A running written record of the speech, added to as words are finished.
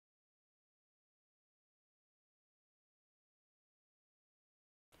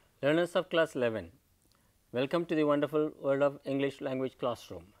Learners of class 11, welcome to the wonderful world of English language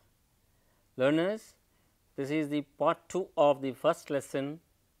classroom. Learners, this is the part 2 of the first lesson,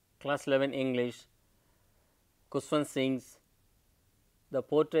 class 11 English, Kushwant Singh's The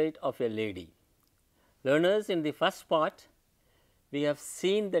Portrait of a Lady. Learners, in the first part, we have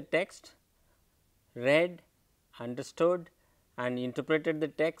seen the text, read, understood and interpreted the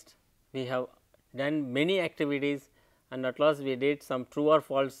text. We have done many activities and at last we did some true or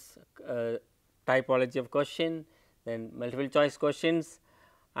false typology of question, then multiple choice questions,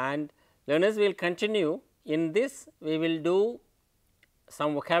 and learners will continue. In this we will do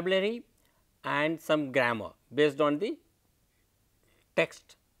some vocabulary and some grammar based on the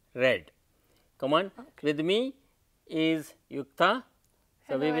text read. Come on, with me is Yukta.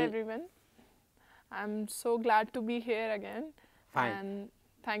 So hello everyone, I am so glad to be here again. Fine. And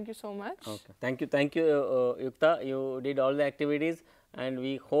thank you so much. Okay. Thank you, Yukta. You did all the activities and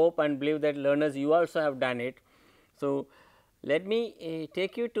we hope and believe that learners you also have done it. So, let me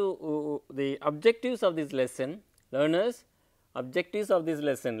take you to the objectives of this lesson. Learners, objectives of this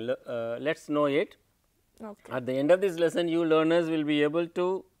lesson, let us know it. Okay. At the end of this lesson, you learners will be able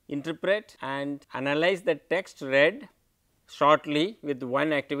to interpret and analyze the text read shortly with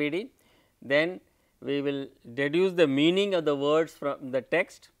one activity. Then we will deduce the meaning of the words from the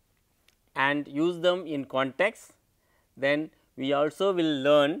text and use them in context. Then we also will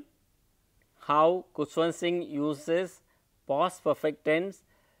learn how Kushwant Singh uses past perfect tense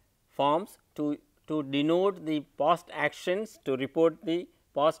forms to denote the past actions, to report the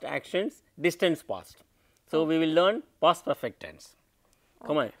past actions distant past. So, we will learn past perfect tense.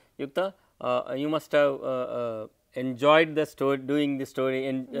 Come on, Yukta, you must have enjoyed the story, doing the story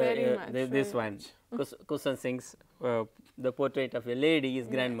in this one. Kushwant Singh's The Portrait of a Lady, his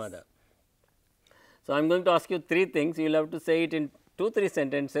grandmother. So, I am going to ask you three things, you will have to say it in 2-3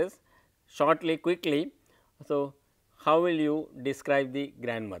 sentences shortly, quickly. So, how will you describe the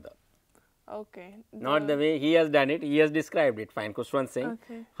grandmother? Okay. Not the way he has done it, he has described it, fine, Kushwant Singh.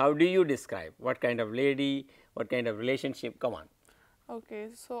 Okay. How do you describe? What kind of lady, what kind of relationship? Come on. Okay,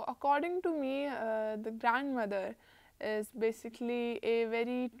 so according to me, the grandmother is basically a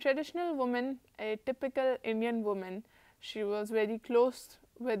very traditional woman, a typical Indian woman. She was very close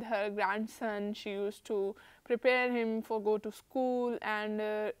with her grandson. She used to prepare him for go to school and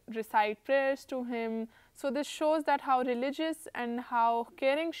recite prayers to him. So this shows that how religious and how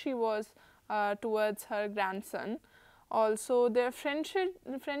caring she was towards her grandson. Also, their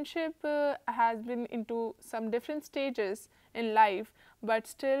friendship has been into some different stages in life, but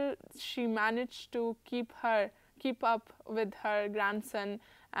still she managed to keep up with her grandson,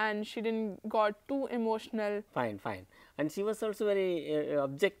 and she didn't got too emotional. Fine, fine. And she was also very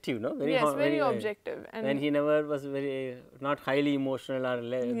objective, no? Very, yes, very objective. And he never was very not highly emotional or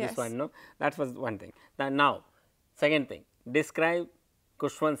this one, no? That was one thing. Now, second thing, describe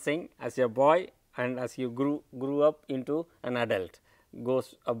Kushwant Singh as a boy and as you grew up into an adult,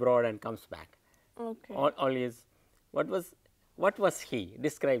 goes abroad and comes back. Okay. Always, what was he?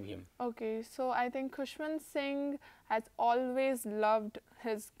 Describe him. Okay, so I think Kushwant Singh has always loved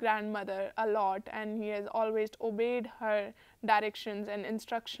his grandmother a lot, and he has always obeyed her directions and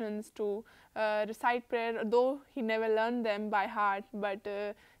instructions to recite prayer, though he never learned them by heart, but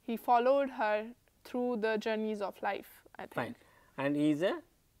he followed her through the journeys of life, I think. Fine. And he is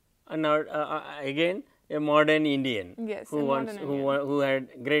again a modern Indian, yes, who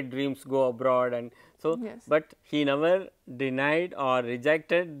had great dreams, go abroad, and so, yes. But he never denied or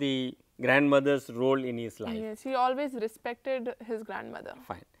rejected the grandmother's role in his life. Yes, he always respected his grandmother.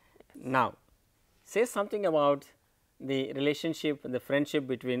 Fine. Yes. Now, say something about the relationship, the friendship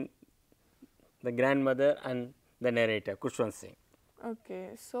between the grandmother and the narrator, Kushwant Singh.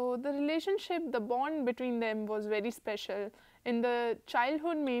 Okay, so the relationship, the bond between them was very special. In the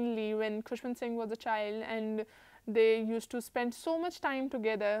childhood mainly, when Kushwant Singh was a child, and they used to spend so much time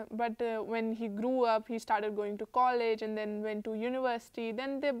together, but when he grew up, he started going to college and then went to university,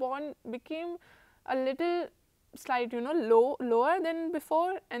 then their bond became a little slight, lower than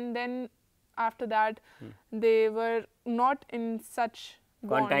before, and then after that, they were not in such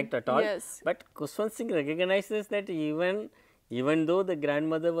contact bond at all. Yes. But Kushwant Singh recognizes that even though the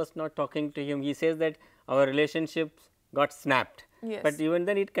grandmother was not talking to him, he says that our relationships got snapped. Yes. But even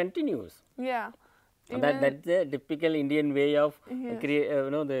then it continues. Yeah. That's a typical Indian way of the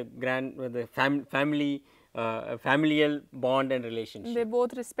family familial bond and relationship. They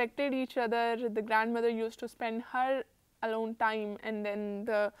both respected each other. The grandmother used to spend her alone time, and then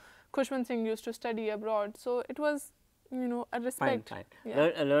the Kushwant Singh used to study abroad. So it was, a respect. Fine.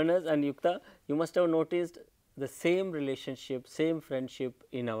 Yeah. Learners and Yukta, you must have noticed the same relationship, same friendship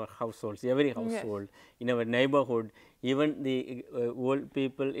in our households, every household, in our neighborhood. Even the old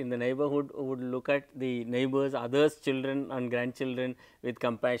people in the neighborhood would look at the neighbors, others' children and grandchildren with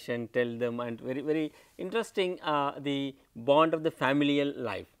compassion, tell them, and very interesting the bond of the familial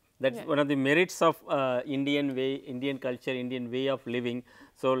life. That is one of the merits of Indian way, Indian culture, Indian way of living.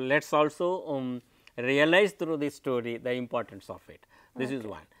 So, let us also realize through this story the importance of it. This is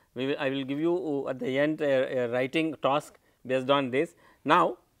one. I will give you at the end a writing task based on this.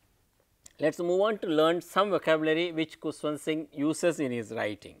 Now, let us move on to learn some vocabulary which Khuswant Singh uses in his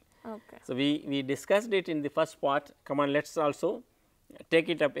writing. Okay. So, we discussed it in the first part. Come on, let us also take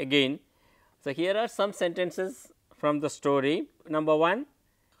it up again. So, here are some sentences from the story. Number 1,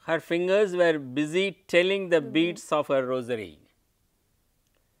 her fingers were busy telling the beads of her rosary.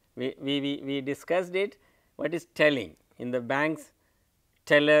 We discussed it. What is telling? In the banks,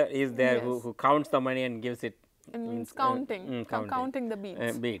 teller is there who counts the money and gives it. It means counting, counting the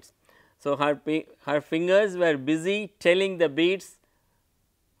beads. Beads. So, her fingers were busy telling the beads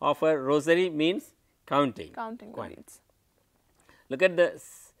of her rosary means counting. Counting the beads. Look at the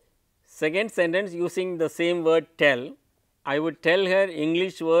second sentence using the same word tell. I would tell her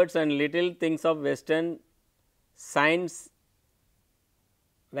English words and little things of Western science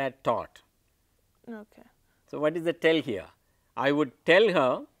were taught. Okay. So, what is the tell here? I would tell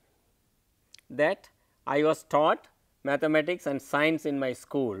her that I was taught mathematics and science in my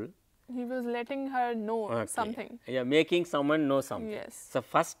school. He was letting her know something. Yeah, making someone know something. Yes. So,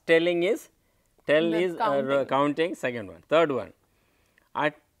 first telling is, tell The is counting. Counting, second one. Third one,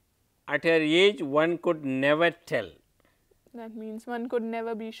 at her age one could never tell. That means one could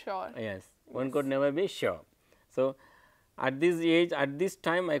never be sure. Yes, one could never be sure. So, at this age, at this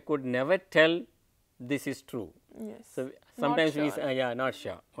time I could never tell this is true. Yes. So, sometimes not we sure. say yeah, not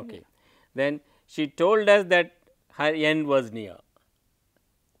sure. Okay. Then she told us that her end was near.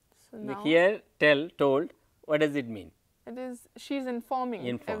 So now Here tell, told, what does it mean? it is, she is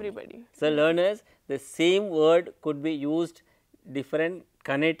informing everybody. So, learners, the same word could be used different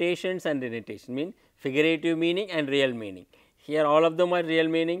connotations and denotation, mean figurative meaning and real meaning. Here all of them are real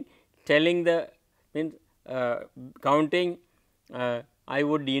meaning. Telling the means counting, I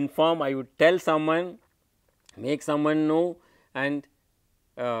would inform, I would tell someone, make someone know, and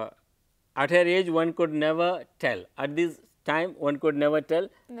at her age one could never tell. At this time one could never tell,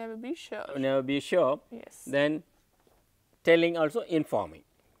 Never be sure. never be sure. Yes. Then telling, also informing.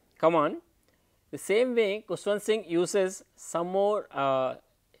 Come on. The same way Khuswant Singh uses some more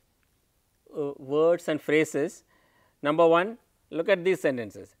words and phrases. Number 1, look at these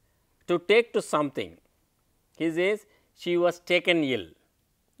sentences. To take to something, he says she was taken ill.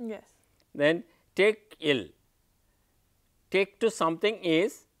 Yes. Then take ill. Take to something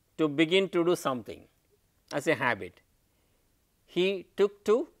is to begin to do something as a habit. He took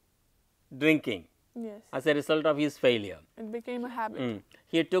to drinking Yes. as a result of his failure. It became a habit.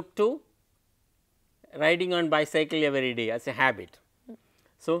 He took to riding on bicycle every day as a habit.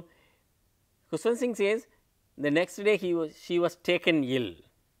 So, Khuswant Singh says the next day she was taken ill.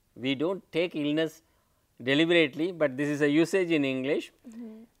 We do not take illness deliberately, but this is a usage in English.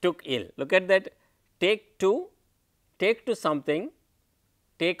 Took ill. Look at that, take to something,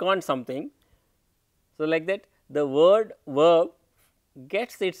 take on something. So, like that the word verb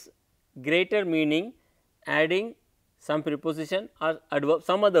gets its greater meaning adding some preposition or adverb,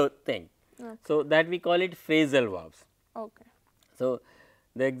 some other thing. Okay. So, that we call it phrasal verbs. Okay. So,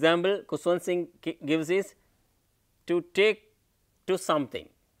 the example Khuswant Singh gives is to take to something.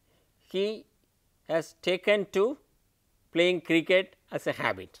 He has taken to playing cricket as a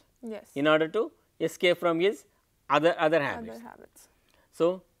habit Yes. in order to escape from his other habits. Other habits.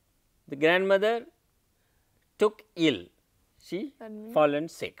 So, the grandmother took ill, she That means- fallen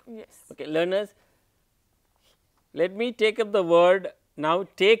sick. Yes. Okay, learners, let me take up the word now,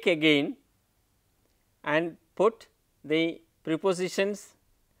 take again and put the prepositions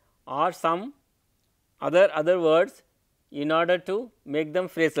or some other words in order to make them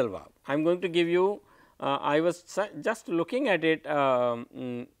phrasal verb. I am going to give you, I was just looking at it,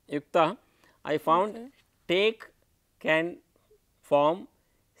 Yukta, I found take can form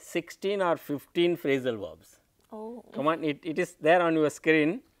 16 or 15 phrasal verbs. Oh. Come on, it is there on your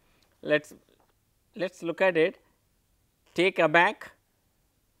screen. Let's look at it. Take aback,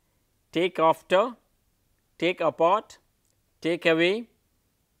 take after, take apart, take away,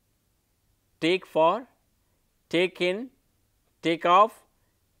 take for, take in, take off,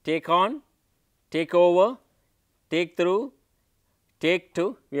 take on, take over, take through, take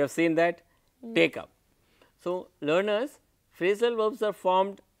to, we have seen that, take up. So, learners, phrasal verbs are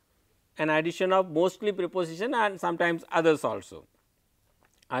formed an addition of mostly preposition and sometimes others also.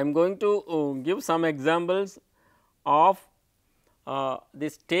 I am going to give some examples of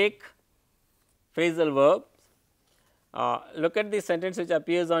this take phrasal verbs. Look at the sentence which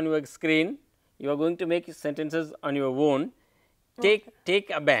appears on your screen. You are going to make sentences on your own.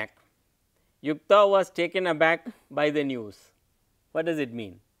 Take aback. Yukta was taken aback by the news. What does it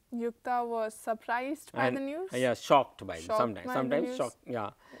mean? Yukta was surprised by the news. Yeah, shocked by sometimes shocked.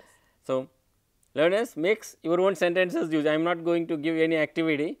 Yeah. Yes. So, learners, make your own sentences. I am not going to give any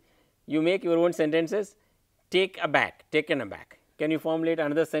activity. You make your own sentences. Take aback, taken aback. Can you formulate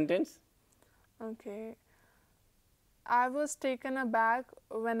another sentence? Okay. I was taken aback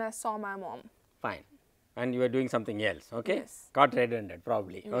when I saw my mom. Fine. And you are doing something else. Okay. Yes. Got redundant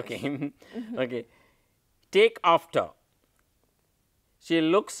probably. Yes. Okay. Okay. Take after. She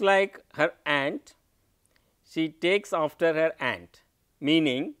looks like her aunt. She takes after her aunt.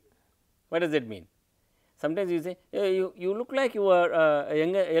 Meaning, what does it mean? Sometimes you say, hey, you look like your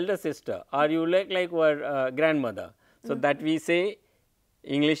elder sister, or you look like your grandmother. So, that we say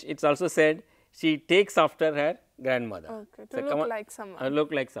English, it is also said she takes after her grandmother. Okay, to so look like someone.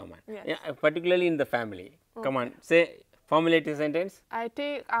 Look like someone. Yes. Yeah, particularly in the family. Okay. Come on, say, formulate a sentence. I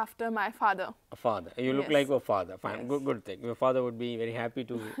take after my father. A father. You look like your father. Fine. Yes. Good thing. Your father would be very happy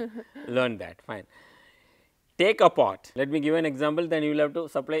to learn that. Fine. Take apart. Let me give an example, then you will have to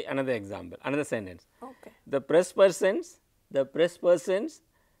supply another example, another sentence. Okay. The press persons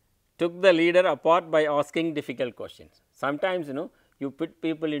took the leader apart by asking difficult questions. Sometimes, you put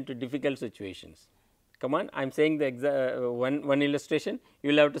people into difficult situations. Come on, I am saying the one illustration, you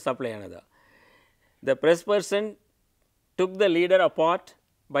will have to supply another. The press person took the leader apart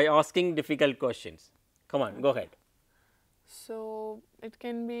by asking difficult questions. Come on, go ahead. So, it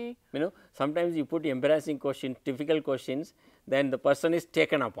can be, sometimes you put embarrassing questions, difficult questions, then the person is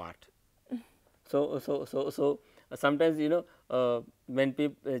taken apart. So, sometimes when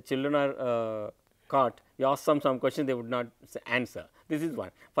children are caught, you ask some questions, they would not answer. This is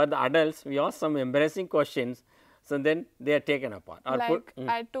one. For the adults, we ask some embarrassing questions, so then they are taken apart. Or like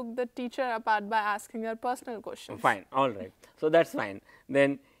I took the teacher apart by asking her personal questions. Fine, all right. So, that is fine.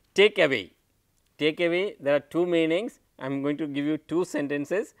 Then take away. Take away, there are two meanings. I am going to give you two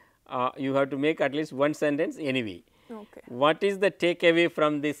sentences. You have to make at least one sentence anyway. Okay. What is the takeaway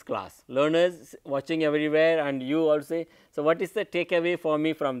from this class? Learners watching everywhere and you also. So, what is the takeaway for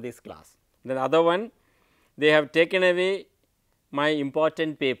me from this class? The other one, they have taken away my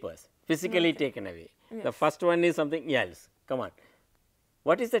important papers, physically taken away. Yes. The first one is something else. Come on.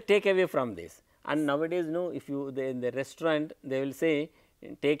 What is the takeaway from this? And nowadays, if you in the restaurant, they will say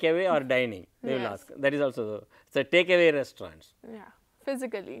takeaway or dining. They will ask. That is also so takeaway restaurants. Yeah.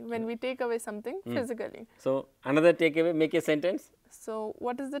 Physically, when we take away something physically. So, another takeaway, make a sentence. So,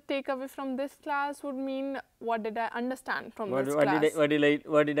 what is the takeaway from this class would mean what did I understand from this class?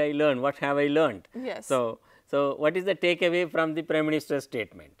 What did I learn? What have I learned? Yes. So, what is the takeaway from the Prime Minister's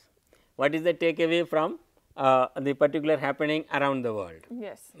statement? What is the takeaway from the particular happening around the world?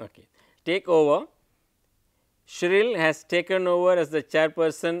 Yes. Okay. Take over. Shrill has taken over as the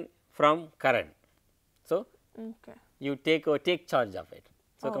chairperson from Karan. So, you take charge of it.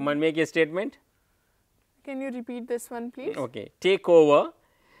 So, come on, make a statement. Can you repeat this one, please? Okay. Take over.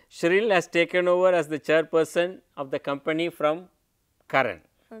 Shrill has taken over as the chairperson of the company from Karan.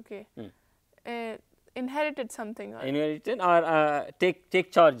 Okay. Inherited something. Or inherited or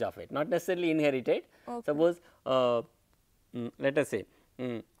take charge of it, not necessarily inherited. Okay. Suppose, let us say,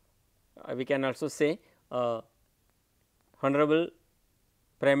 we can also say Honorable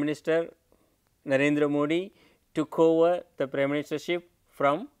Prime Minister Narendra Modi took over the Prime Ministership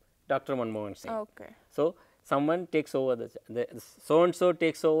from Dr. Manmohan Singh. Okay. So, someone takes over the so and so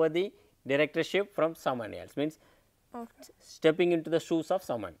takes over the directorship from someone else, means stepping into the shoes of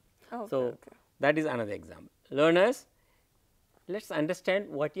someone. So, that is another example. Learners, let us understand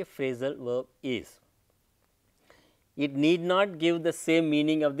what a phrasal verb is. It need not give the same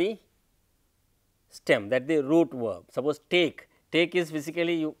meaning of the stem, that the root verb. Suppose take is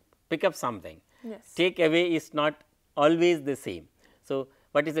physically you pick up something. Yes. Take away is not always the same. So,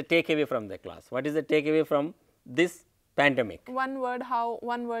 what is the takeaway from the class? What is the takeaway from this pandemic? One word, how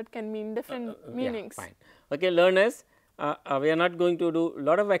one word can mean different meanings. Yeah, fine. Okay, learners, we are not going to do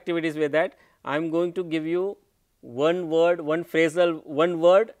lot of activities with that. I am going to give you one word, one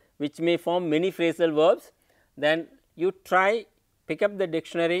word which may form many phrasal verbs. Then you try, pick up the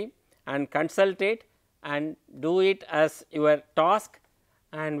dictionary and consult it and do it as your task,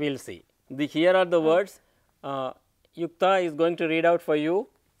 and we will see. Here are the words. Yukta is going to read out for you.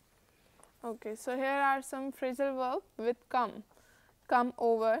 Okay, so here are some phrasal verbs with come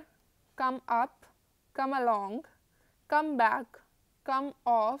over, come up, come along, come back, come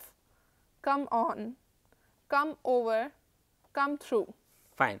off, come on, come over, come through.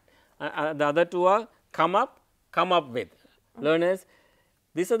 Fine. The other two are come up with. Learners,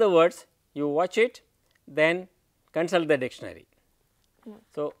 these are the words, you watch it, then consult the dictionary.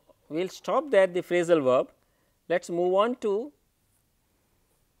 So, we will stop there the phrasal verb. Let us move on to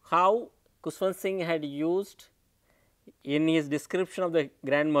how Khushwant Singh had used in his description of the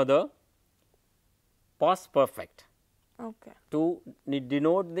grandmother past perfect to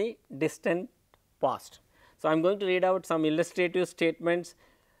denote the distant past. So, I am going to read out some illustrative statements,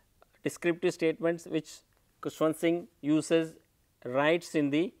 descriptive statements which Khushwant Singh uses, writes in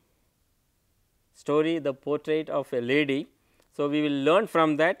the story The Portrait of a Lady. So, we will learn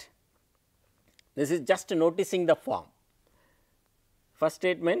from that. This is just noticing the form. First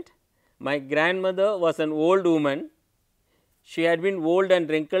statement, my grandmother was an old woman. She had been old and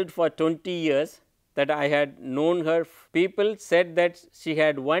wrinkled for 20 years that I had known her. People said that she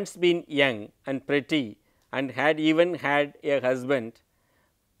had once been young and pretty and had even had a husband,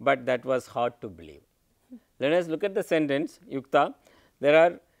 but that was hard to believe. Let us look at the sentence, Yukta. There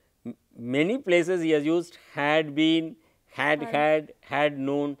are many places he has used had been, had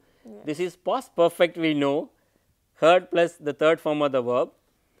known. Yes. This is past perfect, we know, heard plus the third form of the verb.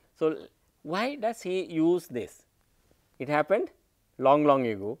 So, why does he use this? It happened long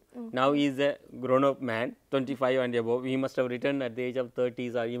ago. Now, he is a grown up man, 25 and above. He must have written at the age of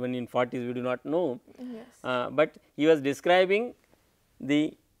 30s or even in 40s, we do not know. Yes. But he was describing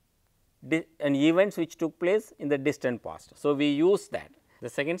an events which took place in the distant past. So, we use that. The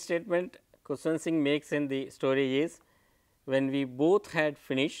second statement Khushwant Singh makes in the story is, when we both had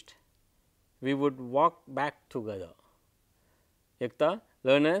finished, we would walk back together. Yukta,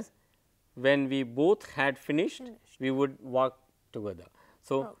 learners, when we both had finished, we would walk together.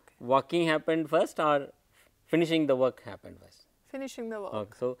 So, walking happened first or finishing the work happened first? Finishing the work.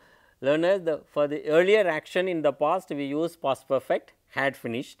 Okay. So, learners, for the earlier action in the past, we use past perfect, had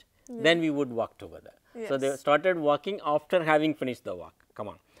finished, then we would walk together. Yes. So, they started walking after having finished the work. Come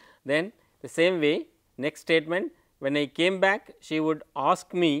on. Then the same way, next statement, when I came back, she would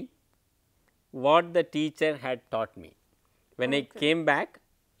ask me what the teacher had taught me. When I came back,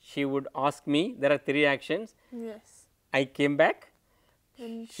 she would ask me, there are three actions. Yes. I came back,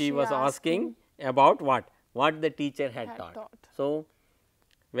 Then she was asking about what the teacher had taught. So,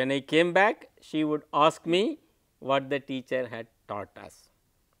 when I came back, she would ask me what the teacher had taught us.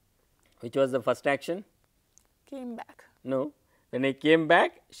 Which was the first action? Came back. No. When I came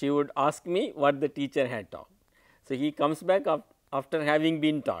back, she would ask me what the teacher had taught. So, he comes back after having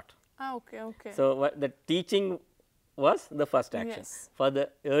been taught. Okay. So, the teaching was the first action. Yes. For the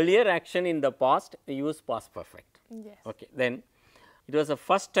earlier action in the past, we use past perfect. Yes. Okay. Then, it was the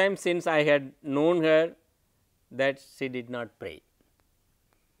first time since I had known her that she did not pray.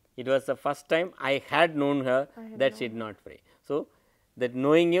 It was the first time I had known her that she did not pray. So, that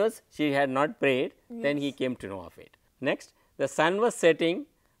knowing is she had not prayed, then he came to know of it. Next, the sun was setting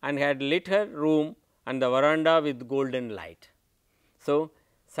and had lit her room and the veranda with golden light. So,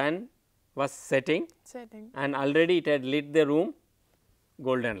 sun was setting and already it had lit the room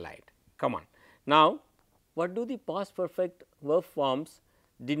golden light. Come on. Now, what do the past perfect verb forms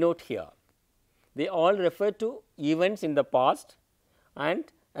denote here? They all refer to events in the past and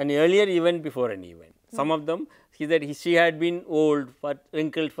an earlier event before an event. Some of them, she had been old,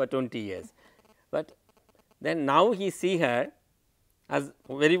 wrinkled for 20 years, but then now he see her as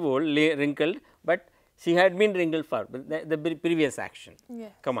very old, wrinkled, but she had been wrinkled for the previous action.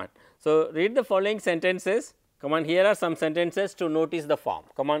 Yes. Come on. So, read the following sentences. Come on, here are some sentences to notice the form.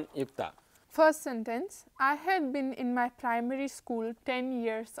 Come on, Yukta. First sentence, I had been in my primary school 10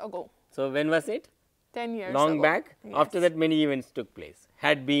 years ago. So, when was it? 10 years Long ago. back. Yes. After that, many events took place.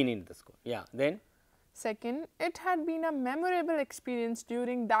 Had been in the school. Yeah. Then. Second, it had been a memorable experience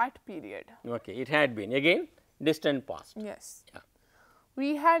during that period. Okay. It had been. Again, distant past. Yes. Yeah.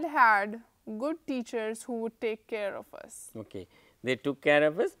 We had good teachers who would take care of us. Okay. They took care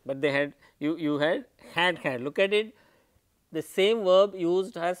of us, but they had, you had. Look at it. The same verb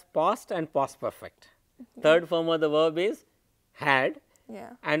used as past and past perfect. Third form of the verb is had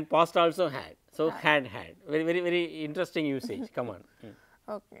and past also had. So, had. Very interesting usage. Come on.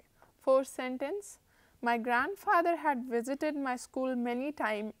 Okay. Fourth sentence, my grandfather had visited my school many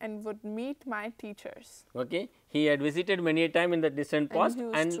times and would meet my teachers. Okay. He had visited many a time in the distant past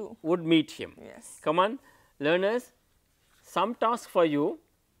and would meet him. Yes. Come on, learners, some task for you.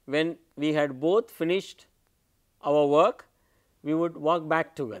 When we had both finished our work, we would walk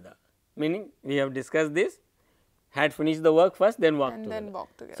back together, meaning we have discussed this. had finished the work first, then walked and together. then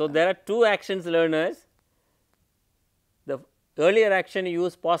walk together. So, there are two actions learners. The earlier action you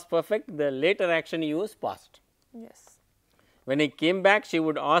use past perfect, the later action you use past. Yes. When I came back, she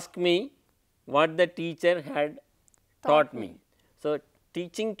would ask me what the teacher had taught me. So,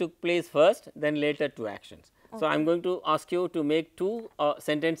 teaching took place first, then later two actions. Okay. So, I am going to ask you to make two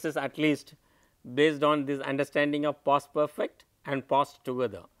sentences at least based on this understanding of past perfect and past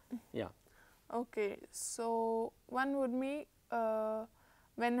together. Yeah. Okay. So, one would be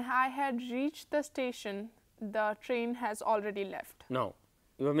when I had reached the station, the train has already left. No,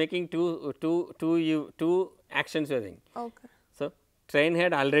 you are making two actions you are saying. Okay. So, train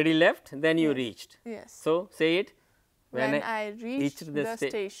had already left, then you reached. Yes. So, say it. When I reached the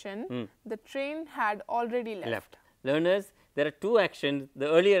station, the train had already left. Learners, there are two actions, the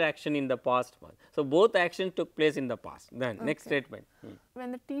earlier action in the past one. So, both actions took place in the past. Then, next statement.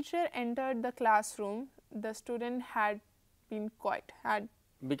 When the teacher entered the classroom, the student had been quiet, had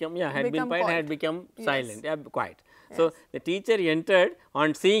become quiet, had become silent, quiet. Yes. So, the teacher entered,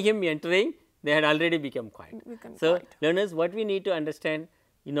 on seeing him entering, they had already become quiet. Learners, what we need to understand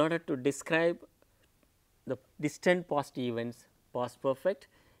in order to describe the distant past events, past perfect,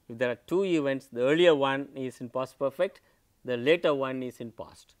 if there are two events, the earlier one is in past perfect, the later one is in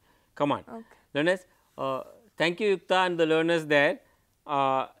past. Come on. Okay. Learners, thank you Yukta and the learners there.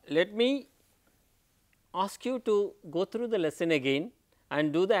 Let me ask you to go through the lesson again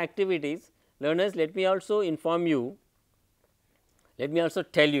and do the activities. Learners, let me also inform you, let me also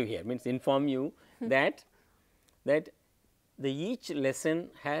tell you here, means inform you that each lesson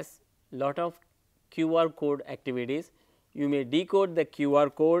has lot of QR code activities. You may decode the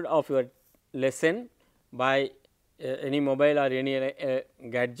QR code of your lesson by any mobile or any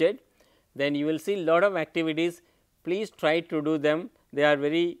gadget, then you will see lot of activities. Please try to do them. They are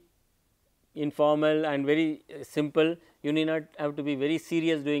very informal and very simple. You need not have to be very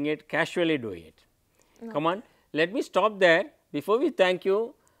serious doing it, casually doing it. Okay. Come on, let me stop there. Before we thank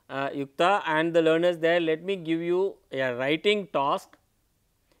you, Yukta and the learners there, let me give you a writing task.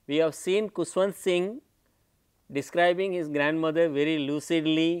 We have seen Kuswant Singh describing his grandmother very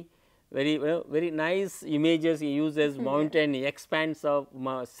lucidly, very nice images he uses, mountain, expanse of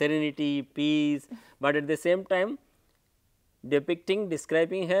serenity, peace, but at the same time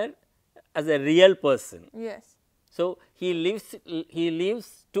describing her as a real person. Yes. So, he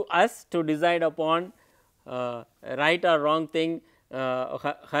leaves to us to decide upon right or wrong thing,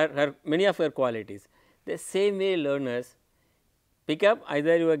 her many of her qualities. The same way learners, pick up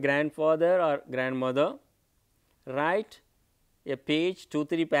either your grandfather or grandmother, write a page,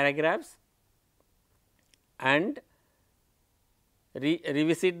 2-3 paragraphs and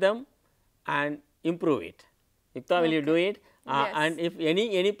revisit them and improve it. Yukta, will you do it? Yes. And if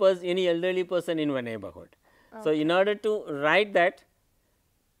any elderly person in your neighborhood. Okay. So, in order to write that,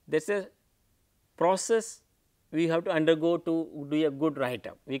 there is a process we have to undergo to do a good write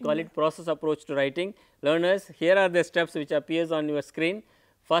up. We call it process approach to writing. Learners, here are the steps which appears on your screen.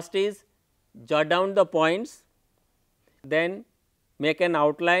 First is jot down the points, then make an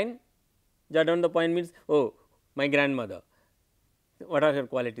outline. Jot down the point means, oh, my grandmother, what are her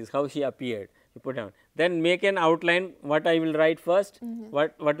qualities, how she appeared, you put down. Then make an outline, what I will write first,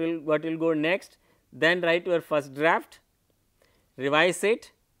 what will go next, then write your first draft, revise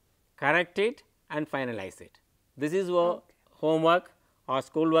it, correct it and finalize it. This is your homework or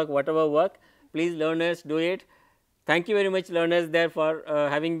schoolwork, whatever work. Please learners do it. Thank you very much learners there for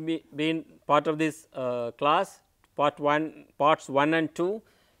having been part of this class, parts 1 and 2.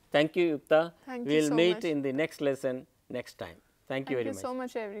 Thank you Yukta. Thank we you will so meet much. in the next lesson next time. Thank you very much. Thank you so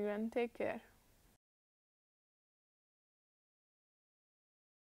much everyone. Take care.